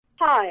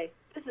Hi,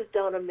 this is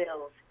Donna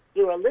Mills.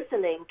 You are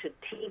listening to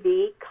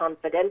TV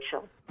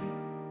Confidential.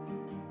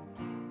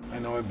 I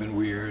know I've been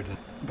weird,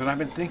 but I've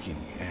been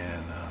thinking,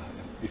 and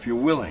if you're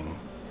willing,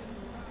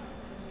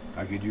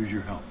 I could use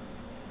your help.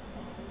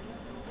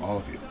 All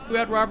of you.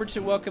 Ed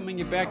Robertson welcoming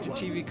you back to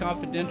TV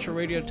Confidential,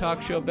 radio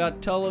talk show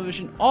about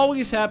television.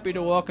 Always happy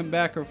to welcome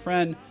back our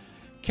friend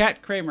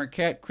Kat Kramer.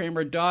 Kat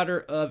Kramer,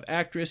 daughter of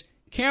actress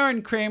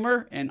Karen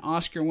Kramer, an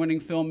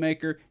Oscar-winning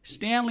filmmaker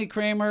Stanley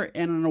Kramer,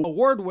 and an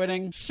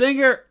award-winning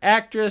singer,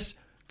 actress,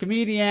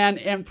 comedian,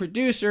 and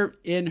producer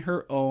in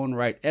her own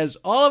right. As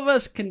all of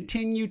us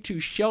continue to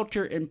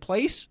shelter in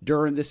place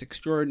during this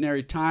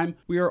extraordinary time,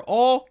 we are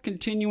all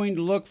continuing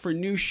to look for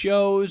new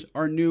shows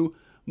or new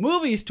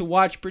movies to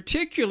watch,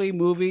 particularly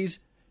movies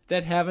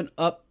that have an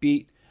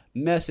upbeat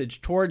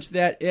message. Towards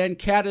that end,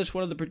 Kat is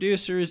one of the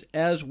producers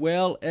as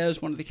well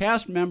as one of the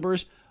cast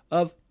members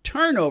of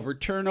Turnover.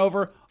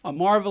 Turnover, a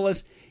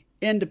marvelous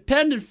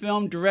independent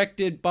film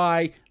directed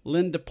by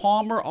Linda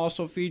Palmer,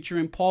 also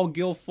featuring Paul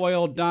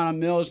Guilfoyle, Donna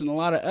Mills, and a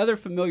lot of other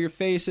familiar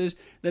faces,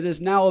 that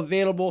is now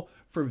available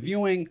for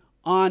viewing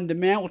on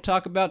demand. We'll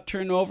talk about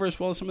Turnover as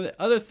well as some of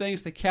the other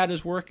things that Kat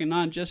is working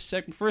on just a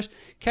second. First,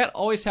 Kat,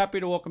 always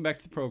happy to welcome back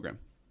to the program.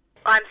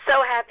 I'm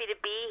so happy to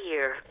be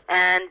here.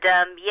 And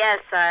yes,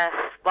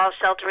 while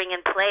sheltering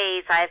in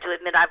place, I have to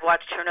admit I've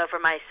watched Turnover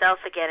myself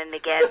again and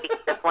again because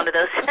it's one of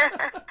those,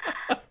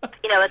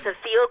 it's a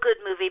feel-good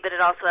movie, but it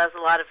also has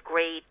a lot of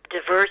great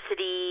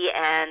diversity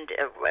and,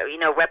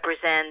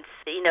 represents,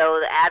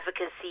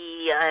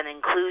 advocacy and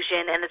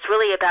inclusion. And it's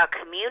really about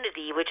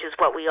community, which is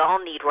what we all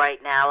need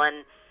right now.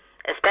 And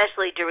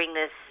especially during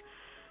this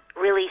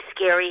really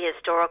scary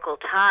historical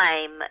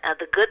time,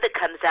 the good that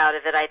comes out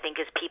of it, I think,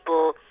 is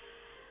people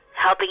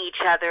helping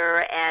each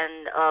other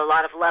and a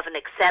lot of love and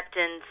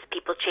acceptance,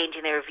 people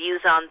changing their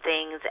views on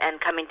things and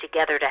coming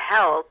together to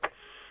help.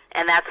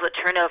 And that's what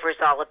Turnover is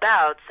all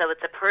about. So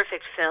it's a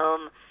perfect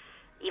film,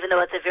 even though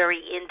it's a very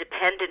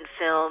independent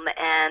film.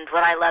 And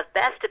what I love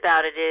best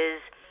about it is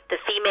the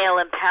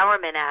female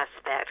empowerment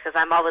aspect, because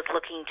I'm always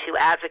looking to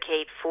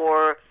advocate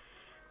for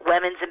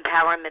women's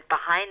empowerment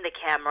behind the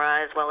camera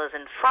as well as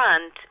in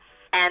front.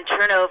 And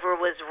Turnover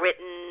was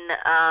written,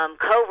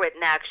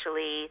 co-written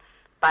actually,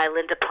 by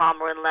Linda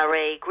Palmer and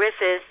Larry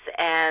Griffiths,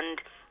 and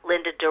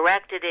Linda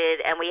directed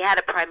it, and we had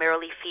a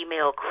primarily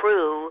female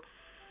crew,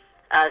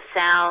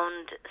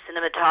 sound,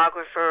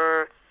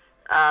 cinematographer,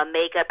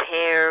 makeup,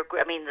 hair,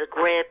 the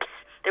grips.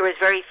 There was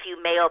very few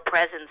male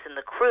presence in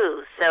the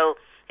crew, so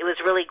it was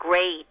really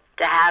great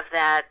to have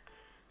that,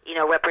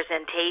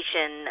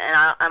 representation,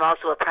 and I'm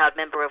also a proud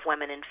member of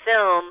Women in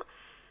Film,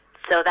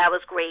 so that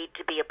was great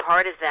to be a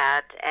part of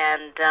that,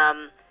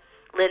 and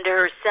Linda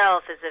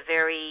herself is a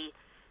very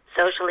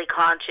socially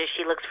conscious.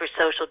 She looks for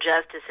social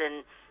justice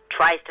and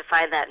tries to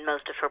find that in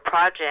most of her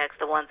projects,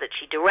 the ones that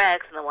she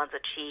directs and the ones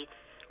that she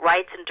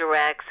writes and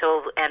directs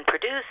and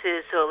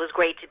produces. So it was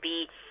great to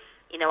be,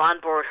 on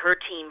board her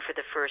team for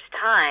the first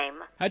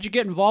time. How'd you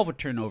get involved with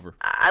Turnover?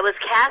 I was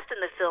cast in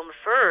the film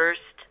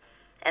first,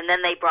 and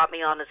then they brought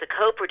me on as a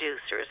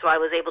co-producer. So I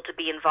was able to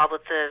be involved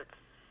with the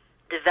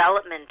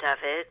development of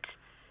it,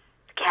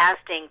 the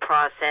casting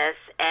process,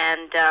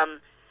 and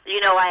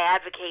I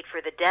advocate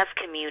for the deaf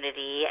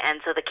community,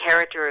 and so the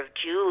character of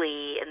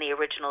Julie in the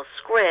original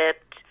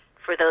script,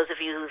 for those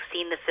of you who've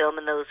seen the film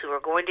and those who are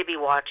going to be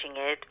watching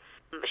it,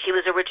 she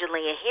was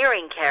originally a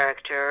hearing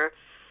character,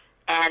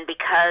 and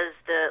because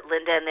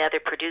Linda and the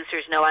other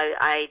producers know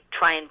I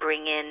try and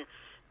bring in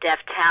deaf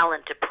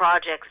talent to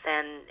projects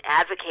and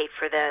advocate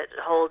for the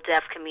whole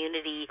deaf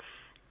community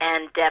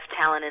and deaf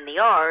talent in the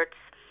arts,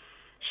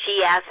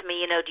 she asked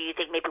me, do you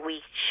think maybe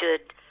we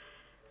should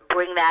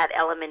bring that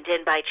element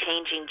in by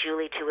changing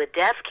Julie to a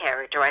deaf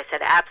character? I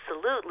said,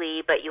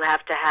 absolutely, but you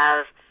have to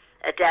have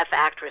a deaf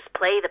actress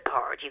play the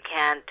part. You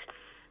can't,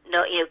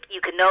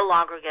 you can no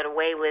longer get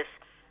away with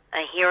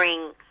a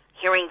hearing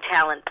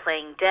talent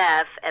playing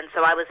deaf, and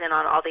so I was in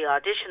on all the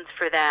auditions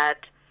for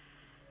that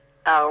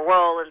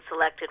role and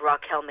selected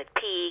Raquel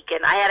McPeak,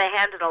 and I had a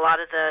hand in a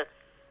lot of the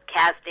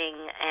casting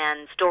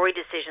and story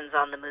decisions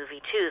on the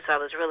movie too, so I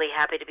was really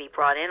happy to be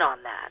brought in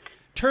on that.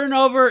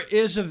 Turnover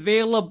is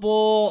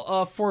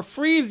available for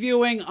free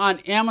viewing on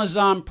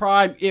Amazon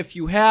Prime if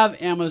you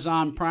have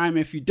Amazon Prime.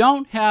 If you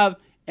don't have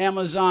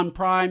Amazon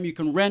Prime, you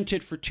can rent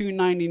it for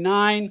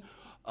 $2.99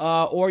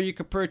 or you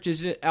can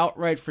purchase it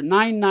outright for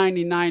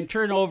 $9.99.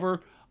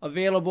 Turnover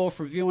available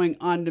for viewing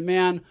on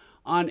demand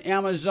on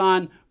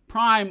Amazon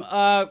Prime.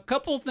 A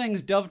couple of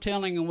things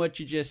dovetailing on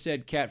what you just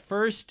said, Kat.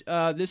 First,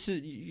 this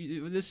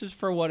is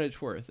for what it's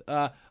worth.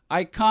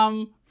 I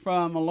come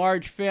from a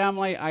large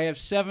family. I have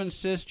 7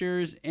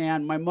 sisters,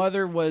 and my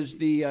mother was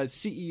the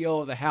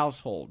CEO of the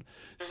household.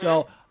 Mm-hmm.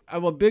 So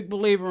I'm a big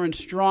believer in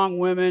strong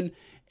women,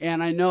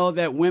 and I know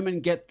that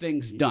women get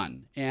things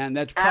done. And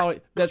that's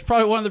probably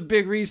one of the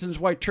big reasons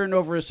why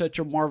Turnover is such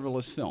a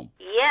marvelous film.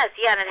 Yes,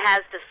 and it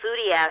has the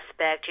foodie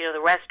aspect,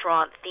 the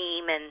restaurant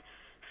theme and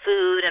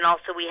food, and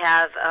also we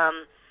have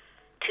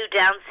 2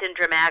 Down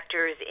syndrome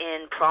actors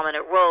in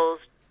prominent roles,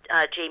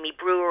 Jamie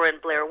Brewer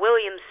and Blair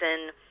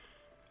Williamson.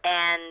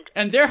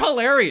 And they're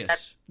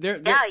hilarious. They're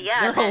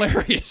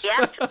hilarious. We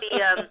actually,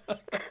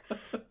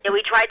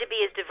 we tried to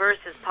be as diverse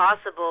as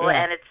possible,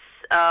 and it's,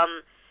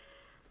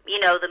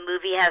 the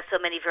movie has so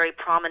many very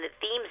prominent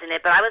themes in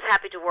it, but I was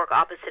happy to work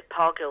opposite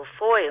Paul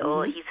Guilfoyle.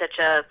 Mm-hmm. He's such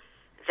a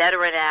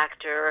veteran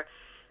actor,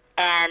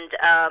 and,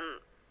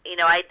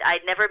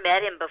 I'd never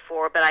met him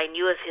before, but I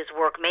knew of his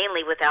work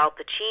mainly with Al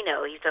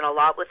Pacino. He's done a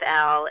lot with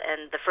Al,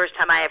 and the first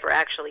time I ever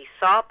actually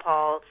saw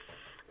Paul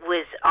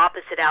was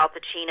opposite Al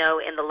Pacino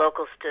in The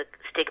Local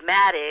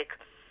Stigmatic,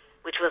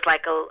 which was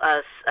like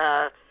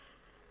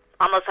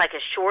almost like a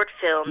short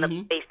film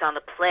that's based on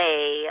a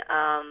play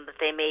that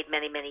they made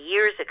many, many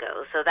years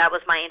ago. So that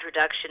was my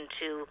introduction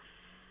to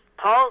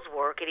Paul's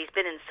work, and he's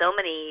been in so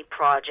many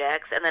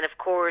projects. And then, of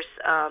course,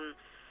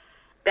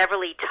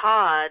 Beverly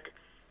Todd,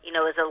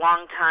 is a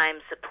longtime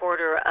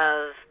supporter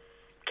of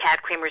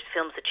Kat Kramer's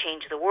films that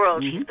changed the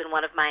world. She's been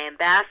one of my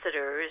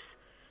ambassadors.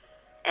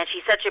 And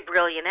she's such a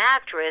brilliant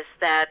actress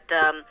that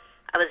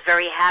I was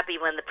very happy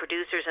when the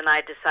producers and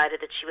I decided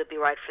that she would be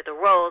right for the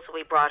role, so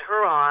we brought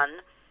her on.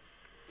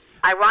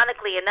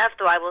 Ironically enough,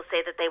 though, I will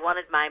say that they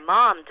wanted my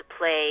mom to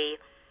play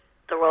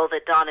the role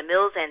that Donna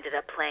Mills ended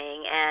up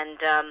playing, and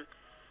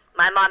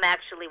my mom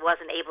actually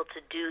wasn't able to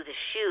do the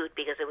shoot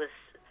because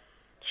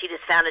she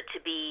just found it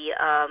to be,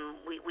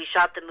 we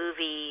shot the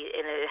movie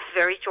in a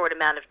very short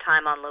amount of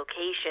time on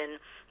location,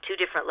 2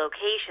 different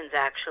locations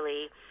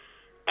actually,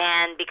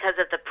 and because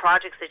of the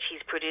projects that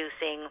she's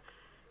producing,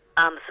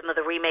 some of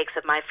the remakes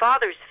of my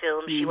father's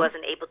films, she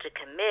wasn't able to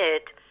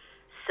commit.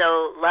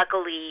 So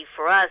luckily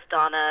for us,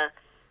 Donna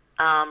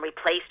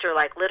replaced her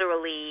like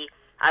literally,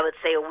 I would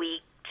say a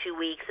week, 2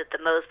 weeks at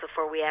the most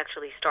before we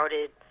actually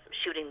started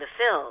shooting the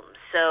film.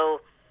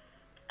 So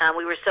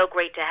we were so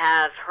great to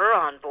have her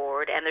on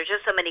board, and there's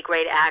just so many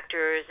great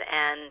actors.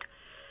 And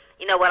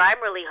what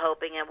I'm really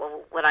hoping, and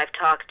what I've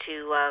talked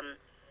to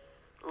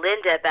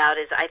Linda about,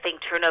 is I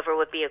think Turnover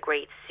would be a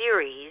great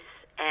series,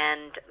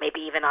 and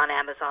maybe even on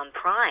Amazon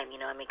Prime,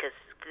 because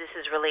this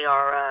is really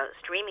our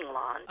streaming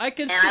launch. I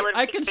can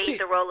see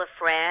the role of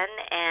Fran,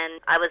 and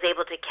I was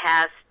able to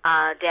cast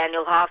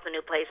Daniel Hoffman,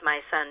 who plays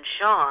my son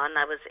Sean.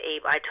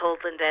 I told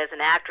Linda, as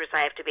an actress,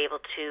 I have to be able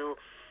to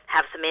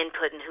have some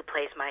input in who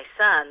plays my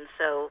son,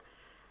 so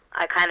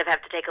I kind of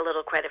have to take a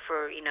little credit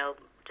for,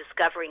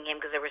 discovering him,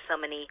 because there were so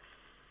many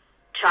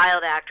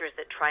child actors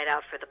that tried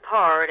out for the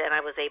part, and I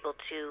was able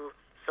to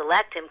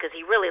select him because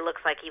he really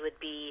looks like he would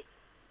be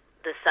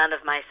the son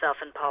of myself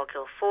and Paul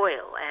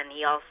Guilfoyle, and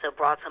he also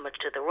brought so much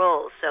to the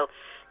role. So,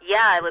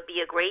 yeah, it would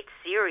be a great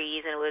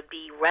series, and it would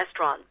be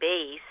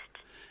restaurant-based.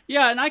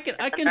 Yeah, and I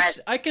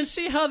can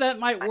see how that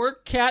might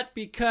work, Kat,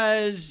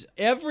 because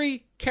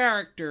every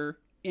character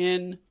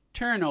in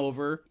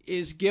Turnover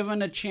is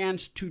given a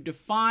chance to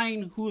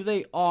define who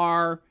they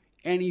are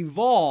and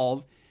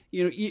evolve,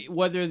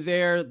 whether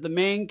they're the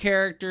main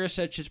character,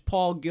 such as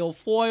Paul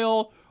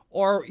Guilfoyle,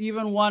 or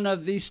even one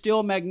of the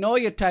Steel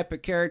Magnolia type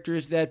of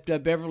characters that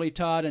Beverly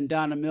Todd and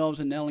Donna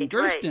Mills and Ellen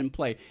Gersten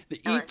play.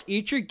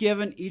 Each are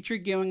giving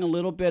a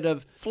little bit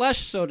of flesh,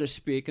 so to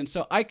speak, and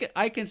so I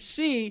can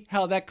see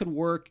how that could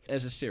work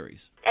as a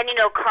series. And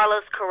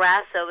Carlos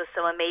Carrasco was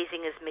so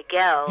amazing as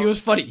Miguel. He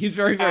was funny. He's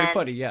very, very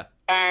funny. Yeah.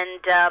 And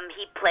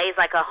he plays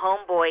like a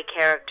homeboy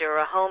character,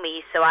 a homie.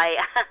 So I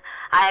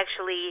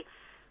actually.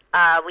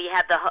 We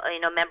had the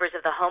members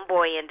of the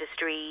homeboy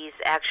industries,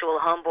 actual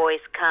homeboys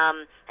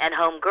come, and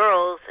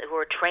homegirls who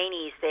are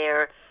trainees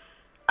there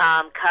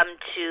come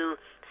to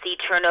see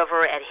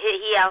Turnover at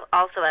he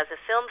also has a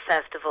film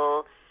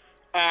festival,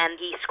 and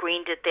he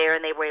screened it there,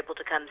 and they were able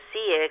to come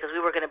see it because we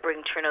were going to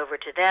bring Turnover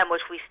to them,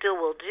 which we still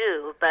will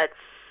do. But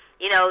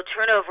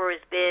Turnover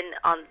has been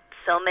on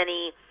so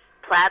many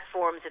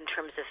platforms in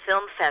terms of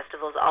film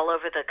festivals all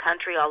over the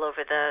country, all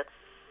over the.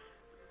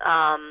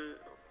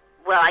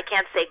 Well, I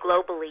can't say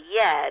globally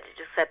yet,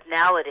 except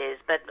now it is,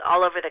 but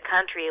all over the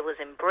country it was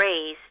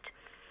embraced.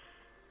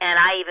 And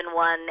I even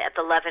won at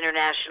the Love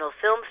International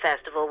Film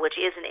Festival, which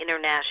is an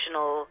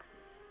international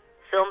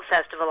film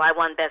festival. I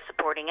won Best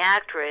Supporting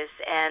Actress,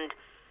 and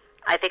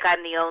I think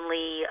I'm the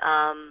only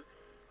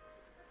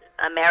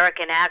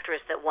American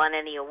actress that won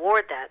any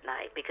award that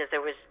night, because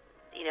there was,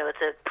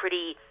 it's a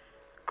pretty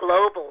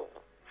global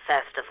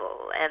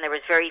festival, and there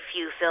was very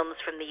few films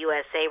from the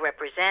USA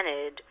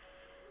represented.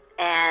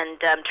 And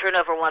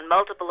Turnover won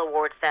multiple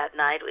awards that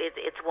night.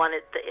 It won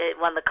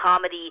the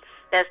comedy,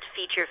 Best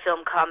Feature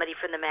Film Comedy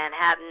from the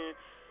Manhattan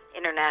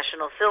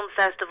International Film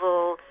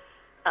Festival,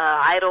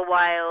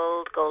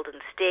 Idlewild, Golden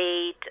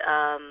State.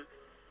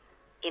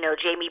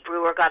 Jamie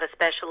Brewer got a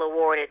special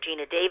award at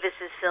Gina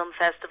Davis's Film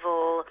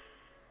Festival.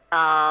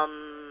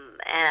 And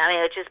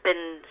it's just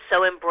been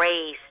so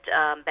embraced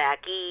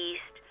back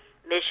east,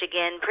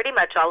 Michigan, pretty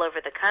much all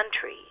over the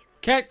country.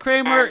 Kat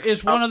Kramer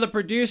is one of the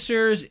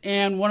producers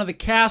and one of the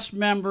cast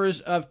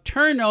members of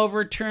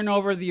Turnover,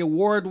 the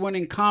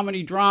award-winning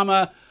comedy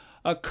drama,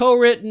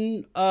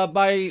 co-written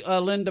by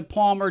Linda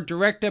Palmer,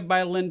 directed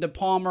by Linda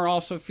Palmer,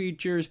 also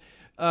features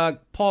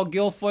Paul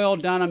Guilfoyle,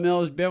 Donna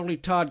Mills, Beverly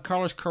Todd,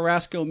 Carlos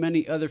Carrasco,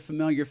 many other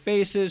familiar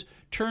faces.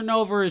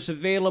 Turnover is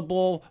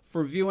available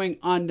for viewing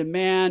on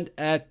demand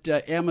at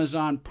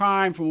Amazon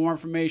Prime. For more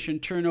information,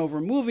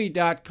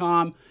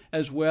 turnovermovie.com,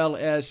 as well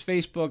as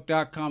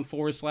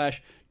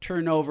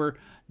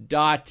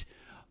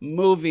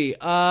facebook.com/turnover.movie.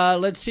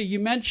 Let's see, you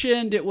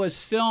mentioned it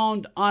was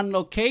filmed on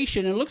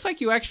location. It looks like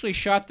you actually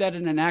shot that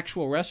in an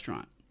actual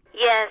restaurant.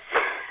 Yes,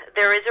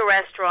 there is a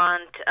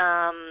restaurant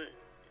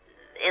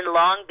in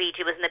Long Beach.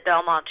 It was in the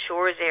Belmont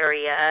Shores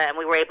area, and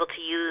we were able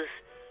to use,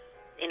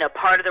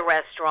 part of the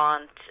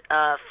restaurant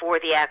for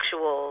the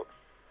actual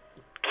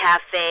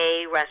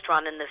cafe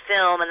restaurant in the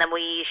film, and then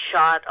we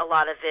shot a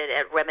lot of it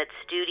at Remit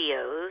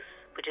Studios,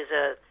 which is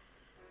a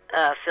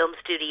film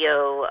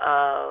studio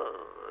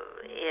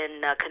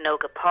in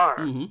Canoga Park.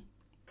 Mm-hmm.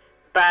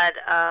 But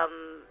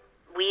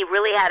we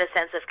really had a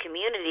sense of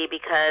community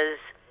because,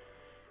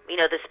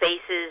 the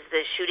spaces,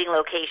 the shooting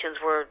locations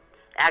were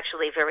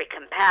actually very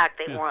compact.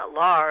 They weren't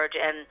large,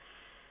 and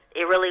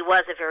it really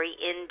was a very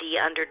indie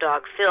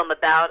underdog film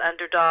about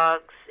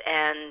underdogs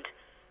and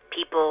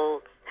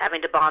people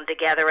having to bond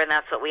together, and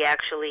that's what we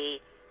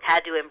actually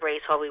had to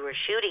embrace while we were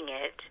shooting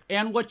it.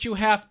 And what you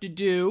have to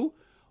do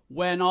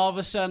when all of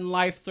a sudden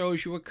life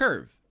throws you a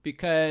curve,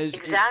 because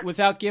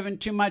without giving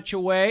too much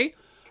away,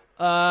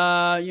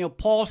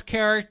 Paul's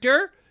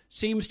character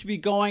seems to be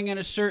going in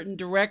a certain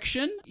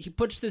direction. He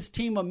puts this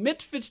team of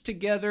misfits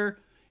together,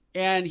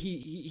 and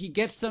he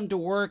gets them to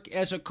work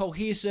as a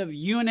cohesive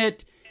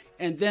unit,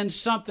 and then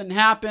something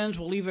happens.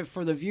 We'll leave it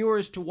for the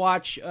viewers to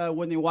watch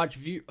when they watch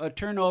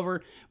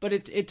Turnover, but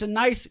it's a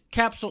nice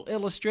capsule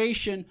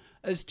illustration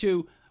as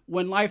to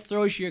when life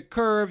throws you a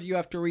curve, you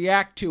have to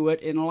react to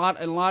it, and a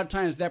lot of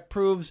times that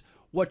proves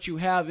what you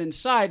have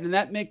inside, and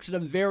that makes it a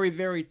very,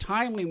 very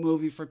timely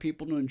movie for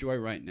people to enjoy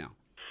right now.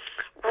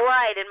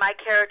 Right, and my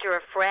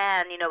character,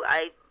 Fran, you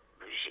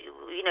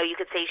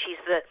could say she's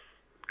the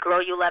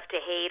girl you love to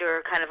hate,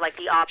 or kind of like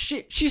the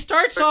opposite. She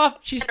starts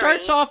off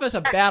as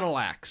a battle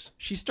axe.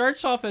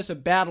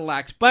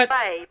 But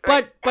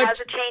has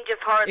a change of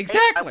heart.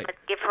 Exactly.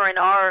 Give her an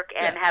arc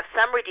and have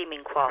some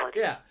redeeming quality.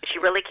 Yeah. She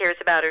really cares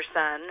about her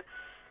son,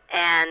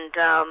 and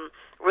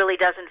really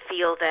doesn't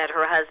feel that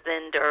her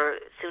husband, or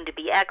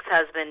soon-to-be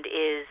ex-husband,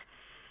 is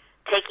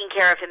taking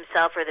care of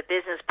himself or the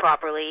business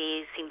properly.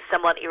 He seems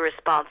somewhat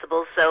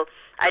irresponsible. So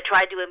I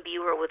tried to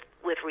imbue her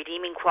with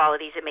redeeming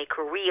qualities and make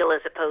her real,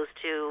 as opposed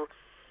to,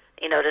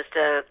 just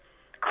a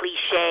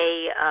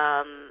cliche,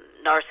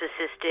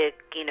 narcissistic,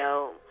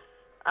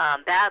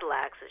 battle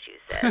axe, as you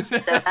said. So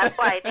that's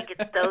why I think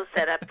it's so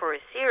set up for a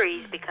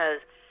series,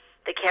 because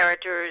the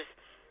characters,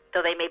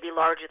 though they may be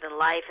larger than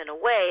life in a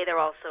way, they're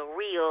also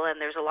real, and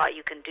there's a lot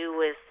you can do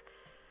with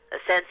a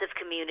sense of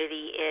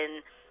community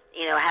in,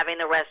 having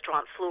the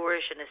restaurant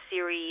flourish in a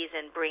series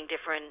and bring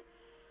different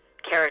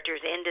characters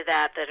into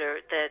that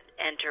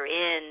enter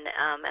in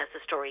as the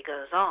story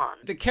goes on.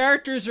 The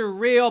characters are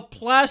real,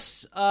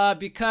 plus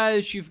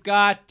because you've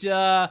got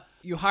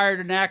you hired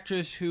an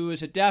actress who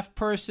is a deaf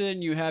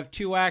person, you have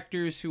two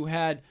actors who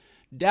had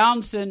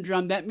Down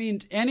syndrome. That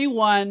means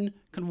anyone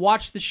can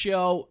watch the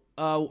show,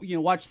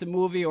 watch the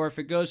movie, or if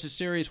it goes to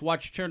series,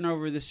 watch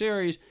Turnover the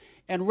series,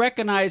 and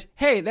recognize,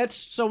 hey, that's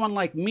someone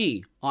like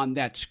me on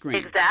that screen.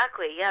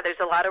 Exactly, yeah, there's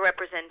a lot of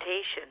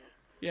representation.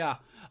 Yeah.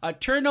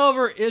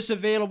 Turnover is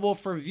available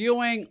for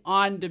viewing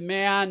on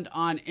demand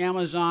on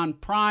Amazon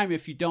Prime.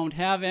 If you don't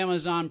have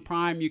Amazon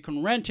Prime, you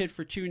can rent it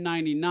for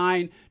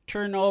 $2.99.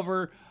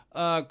 Turnover,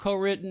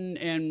 co-written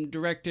and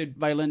directed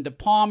by Linda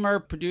Palmer,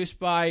 produced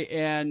by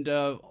and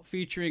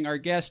featuring our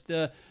guest,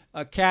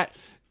 Kat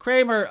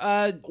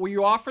Kramer. Were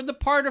you offered the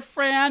part of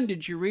Fran?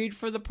 Did you read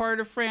for the part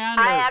of Fran?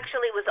 I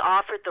actually was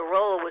offered the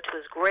role, which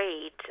was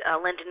great.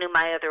 Linda knew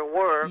my other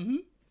work,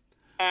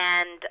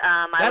 and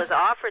I was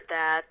offered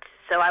that.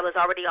 So I was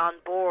already on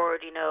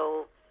board,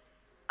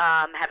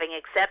 having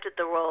accepted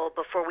the role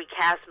before we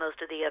cast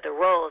most of the other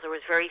roles. There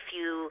was very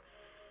few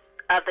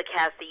of the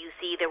cast that you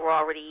see that were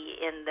already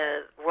in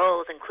the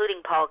roles,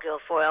 including Paul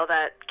Guilfoyle,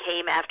 that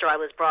came after I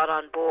was brought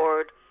on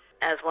board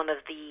as one of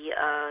the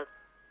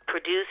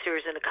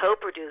producers and a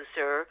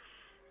co-producer.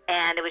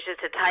 And it was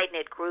just a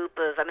tight-knit group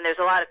of, there's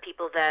a lot of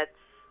people that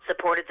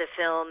supported the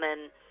film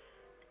and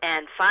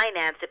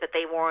financed it, but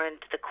they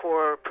weren't the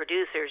core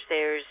producers.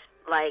 There's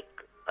like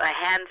a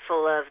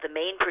handful of the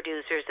main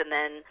producers, and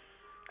then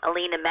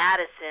Alina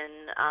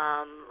Madison,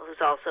 who's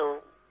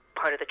also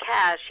part of the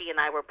cast. She and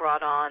I were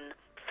brought on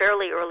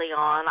fairly early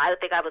on. I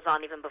think I was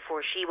on even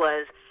before she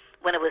was,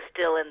 when it was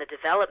still in the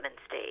development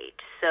stage.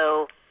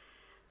 So,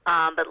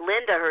 but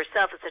Linda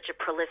herself is such a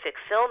prolific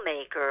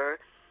filmmaker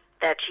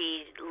that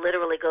she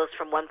literally goes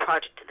from one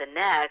project to the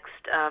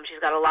next.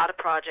 She's got a lot of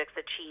projects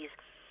that she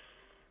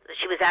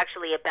was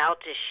actually about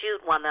to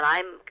shoot one that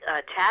I'm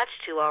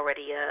attached to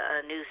already,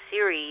 a new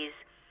series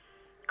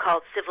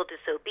called Civil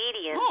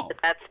Disobedience, but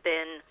that's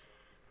been,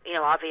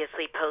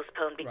 obviously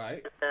postponed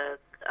because of the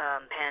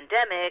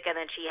pandemic, and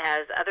then she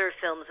has other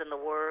films in the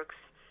works.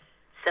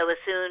 So as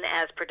soon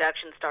as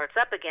production starts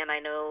up again, I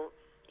know,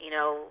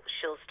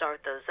 she'll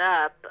start those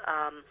up.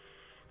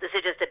 this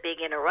is just a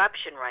big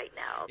interruption right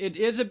now. It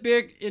is a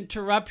big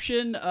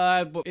interruption.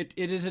 But it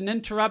is an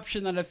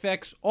interruption that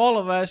affects all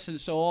of us,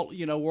 and so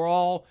we're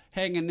all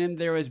hanging in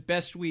there as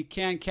best we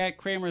can. Kat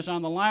Kramer is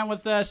on the line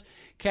with us.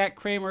 Kat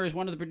Kramer is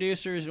one of the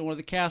producers and one of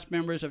the cast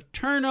members of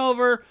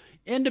Turnover,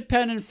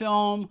 independent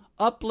film,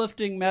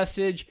 uplifting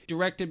message,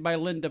 directed by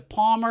Linda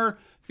Palmer,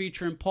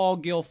 featuring Paul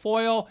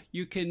Guilfoyle.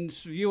 You can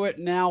view it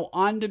now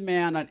on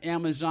demand on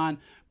Amazon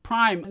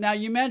Prime. Now,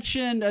 you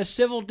mentioned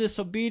Civil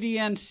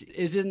Disobedience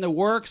is in the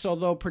works,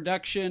 although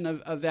production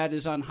of that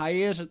is on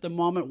hiatus at the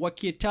moment. What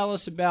can you tell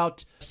us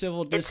about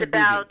Civil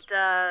Disobedience? It's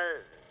about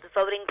the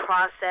voting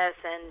process,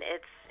 and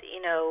it's,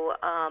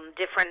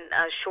 different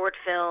short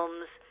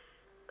films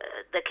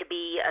that could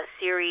be a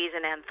series,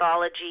 an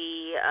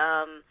anthology,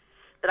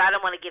 but I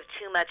don't want to give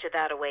too much of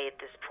that away at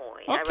this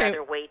point. Okay. I'd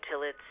rather wait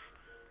till it's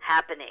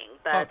happening.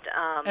 But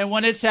and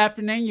when it's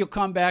happening, you'll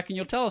come back and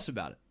you'll tell us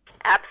about it.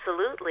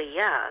 Absolutely,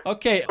 yeah.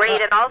 Okay.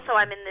 Great, and also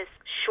I'm in this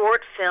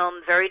short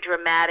film, very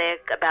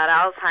dramatic, about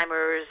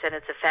Alzheimer's and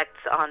its effects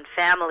on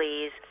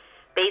families,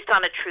 based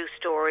on a true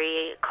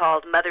story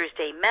called Mother's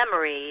Day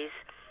Memories,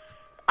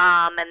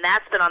 and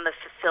that's been on the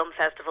film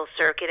festival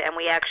circuit, and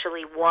we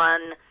actually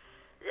won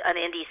an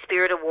Indie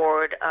Spirit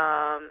Award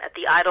at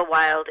the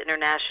Idlewild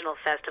International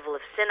Festival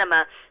of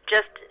Cinema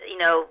just,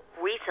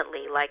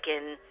 recently, like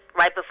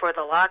right before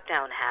the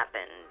lockdown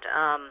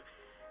happened,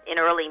 in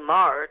early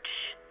March.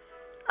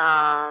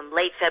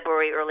 Late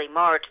February, early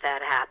March,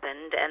 that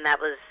happened, and that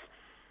was,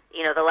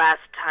 the last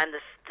time the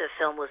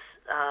film was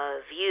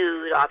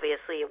viewed.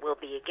 Obviously, it will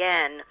be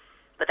again,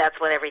 but that's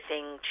when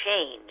everything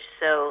changed.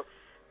 So,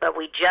 but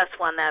we just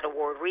won that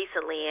award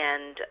recently,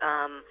 and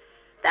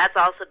that's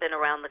also been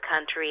around the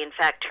country. In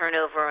fact,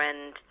 Turnover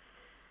and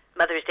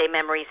Mother's Day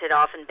Memories had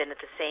often been at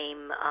the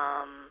same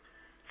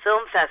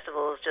film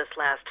festivals just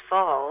last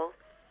fall,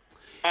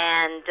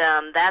 and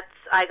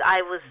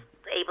I was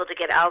able to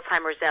get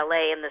Alzheimer's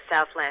LA and the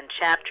Southland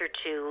chapter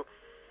to,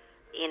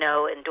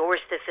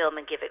 endorse the film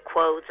and give it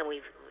quotes, and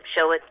we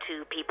show it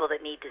to people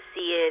that need to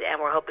see it,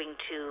 and we're hoping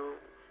to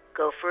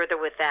go further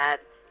with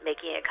that,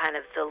 making it kind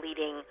of the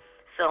leading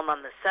film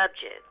on the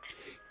subject.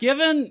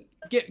 Given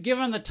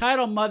the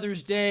title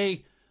Mother's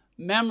Day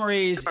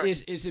Memories, Sure.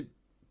 is it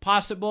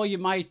possible you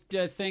might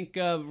think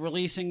of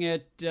releasing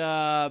it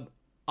on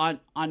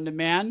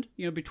demand,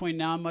 between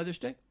now and Mother's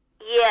Day?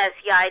 Yes,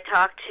 I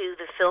talked to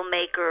the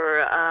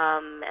filmmaker,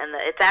 and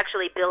it's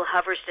actually Bill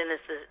Hoverston is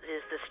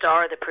the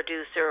star, the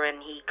producer,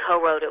 and he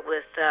co-wrote it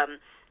with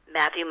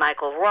Matthew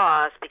Michael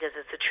Ross, because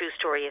it's a true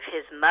story of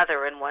his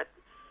mother and what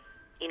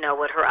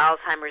her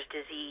Alzheimer's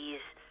disease,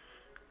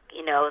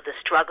 the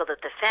struggle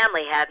that the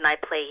family had, and I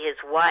play his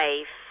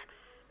wife,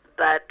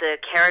 but the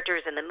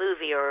characters in the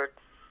movie are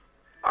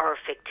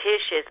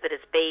fictitious, but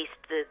it's based,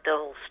 the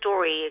whole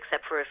story,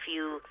 except for a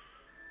few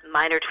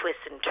minor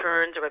twists and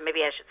turns, or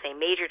maybe I should say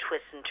major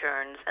twists and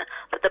turns,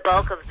 but the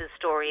bulk of the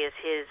story is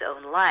his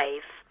own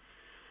life,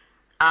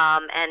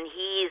 and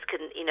he's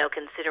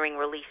considering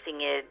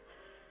releasing it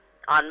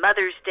on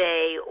Mother's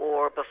Day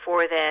or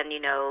before then,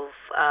 so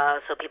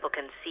people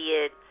can see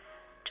it,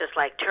 just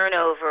like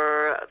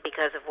Turnover,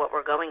 because of what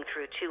we're going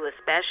through too,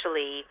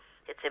 especially.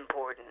 It's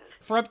important.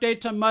 For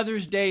updates on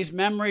Mother's Day's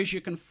Memories, you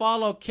can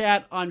follow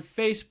Kat on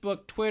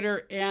Facebook,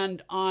 Twitter,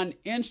 and on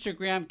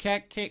Instagram.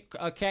 Kat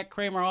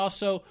Kramer,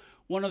 also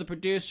one of the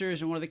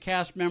producers and one of the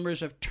cast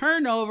members of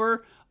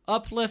Turnover,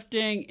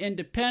 uplifting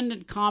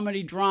independent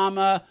comedy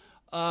drama,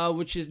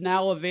 which is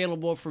now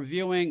available for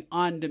viewing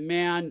on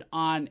demand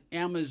on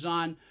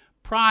Amazon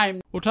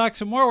Prime. We'll talk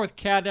some more with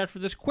Kat after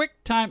this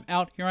quick time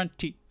out here on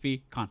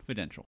TV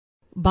Confidential.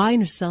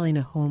 Buying or selling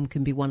a home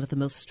can be one of the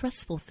most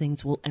stressful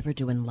things we'll ever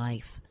do in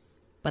life,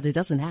 but it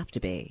doesn't have to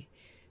be.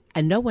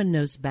 And no one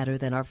knows better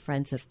than our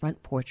friends at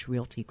Front Porch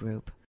Realty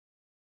Group.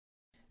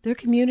 They're a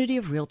community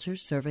of realtors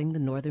serving the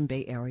Northern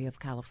Bay Area of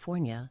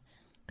California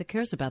that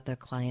cares about their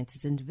clients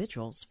as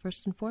individuals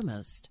first and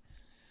foremost.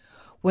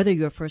 Whether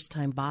you're a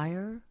first-time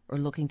buyer or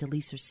looking to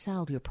lease or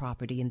sell your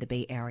property in the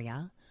Bay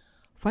Area,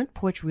 Front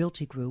Porch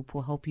Realty Group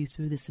will help you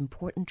through this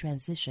important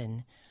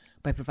transition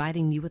by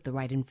providing you with the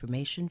right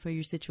information for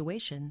your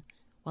situation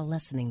while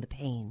lessening the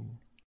pain.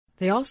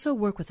 They also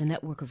work with a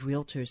network of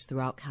realtors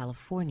throughout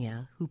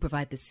California who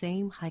provide the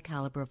same high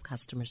caliber of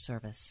customer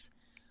service.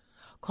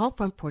 Call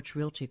Front Porch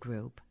Realty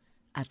Group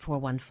at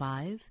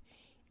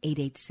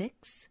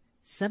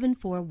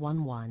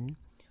 415-886-7411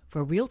 for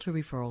a realtor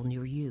referral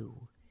near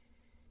you.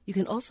 You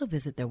can also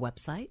visit their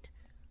website,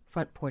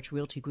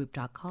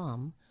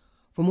 frontporchrealtygroup.com,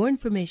 for more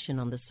information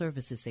on the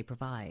services they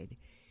provide,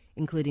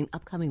 including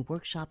upcoming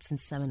workshops and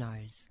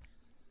seminars.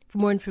 For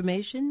more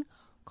information,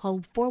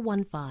 call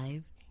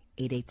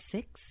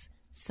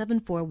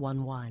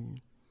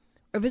 415-886-7411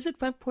 or visit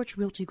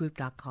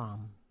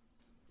frontporchrealtygroup.com.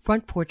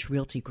 Front Porch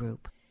Realty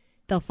Group.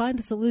 They'll find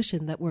the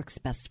solution that works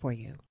best for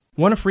you.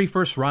 Want a free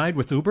first ride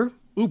with Uber?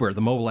 Uber, the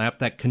mobile app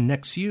that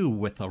connects you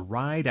with a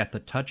ride at the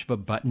touch of a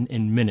button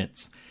in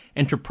minutes.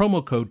 Enter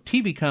promo code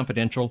TV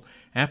Confidential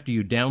after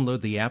you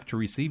download the app to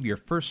receive your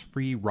first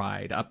free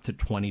ride up to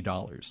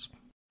 $20.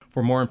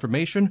 For more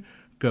information,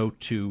 go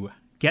to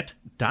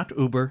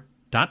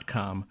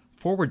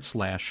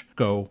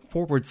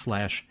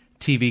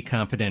get.uber.com/go/TV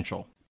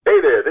Confidential.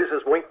 Hey there, this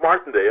is Wink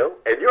Martindale,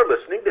 and you're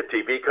listening to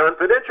TV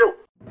Confidential.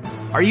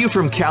 Are you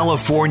from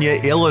California,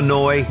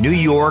 Illinois, New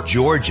York,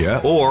 Georgia,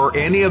 or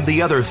any of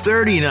the other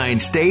 39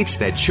 states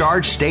that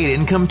charge state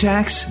income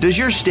tax? Does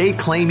your state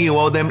claim you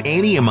owe them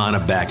any amount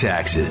of back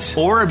taxes?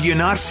 Or have you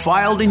not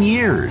filed in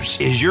years?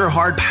 Is your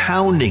heart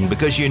pounding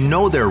because you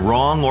know they're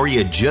wrong or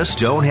you just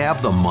don't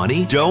have the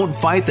money? Don't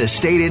fight the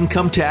state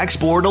income tax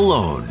board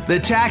alone. The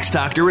Tax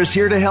Doctor is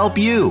here to help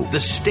you. The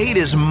state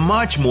is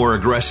much more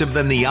aggressive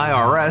than the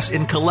IRS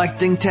in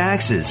collecting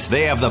taxes.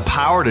 They have the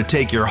power to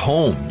take your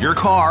home, your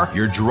car,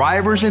 your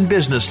driver's and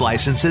business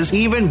licenses,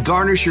 even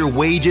garnish your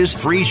wages,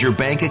 freeze your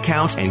bank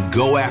accounts, and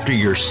go after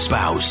your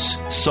spouse.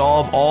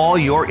 Solve all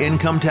your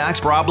income tax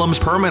problems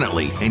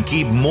permanently and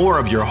keep more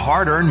of your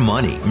hard-earned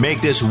money.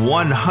 Make this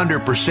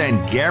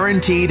 100%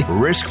 guaranteed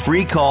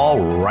risk-free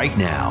call right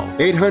now.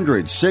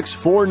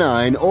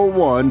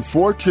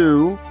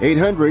 800-649-0142.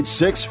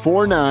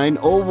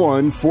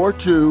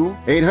 800-649-0142.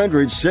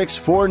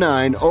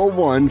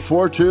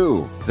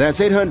 800-649-0142. That's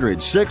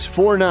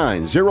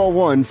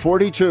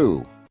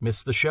 800-649-0142.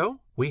 Miss the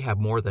show? We have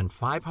more than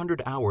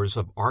 500 hours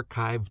of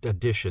archived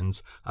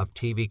editions of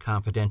TV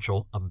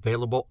Confidential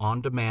available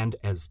on demand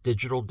as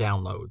digital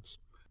downloads.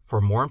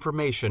 For more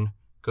information,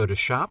 go to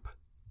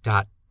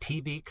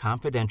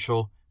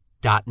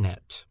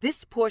shop.tvconfidential.net.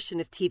 This portion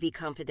of TV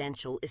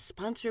Confidential is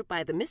sponsored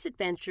by The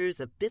Misadventures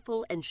of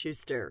Biffle and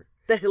Schuster,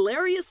 the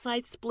hilarious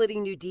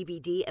side-splitting new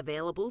DVD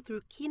available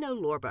through Kino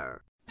Lorber.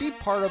 Be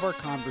part of our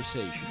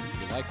conversation.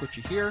 If you like what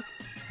you hear,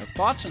 have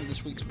thoughts on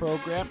this week's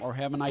program, or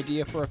have an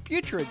idea for a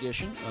future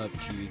edition of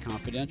TV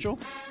Confidential,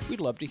 we'd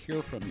love to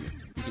hear from you.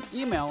 You can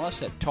email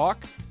us at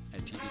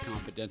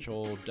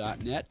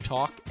talk@tvconfidential.net,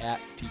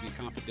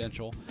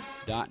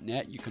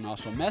 talk@tvconfidential.net. You can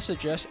also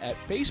message us at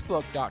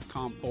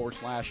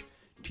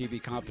facebook.com/TV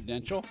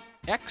Confidential,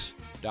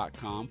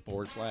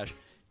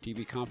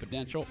 x.com/TV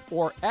Confidential,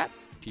 or at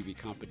TV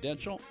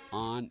Confidential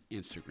on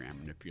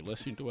Instagram. And if you're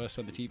listening to us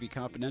on the TV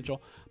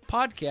Confidential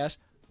podcast,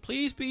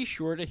 please be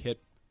sure to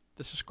hit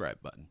the subscribe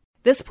button.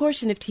 This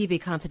portion of TV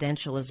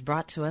Confidential is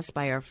brought to us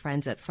by our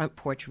friends at Front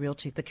Porch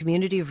Realty, the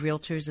community of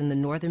realtors in the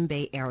Northern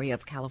Bay Area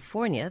of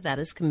California that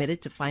is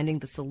committed to finding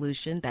the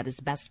solution that is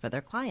best for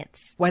their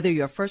clients. Whether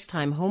you're a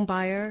first-time home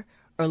buyer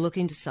or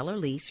looking to sell or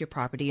lease your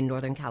property in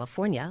Northern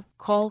California,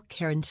 call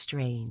Karen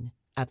Strain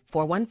at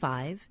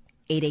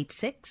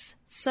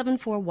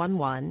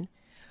 415-886-7411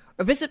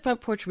 or visit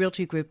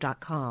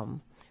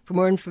frontporchrealtygroup.com for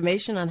more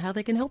information on how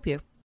they can help you.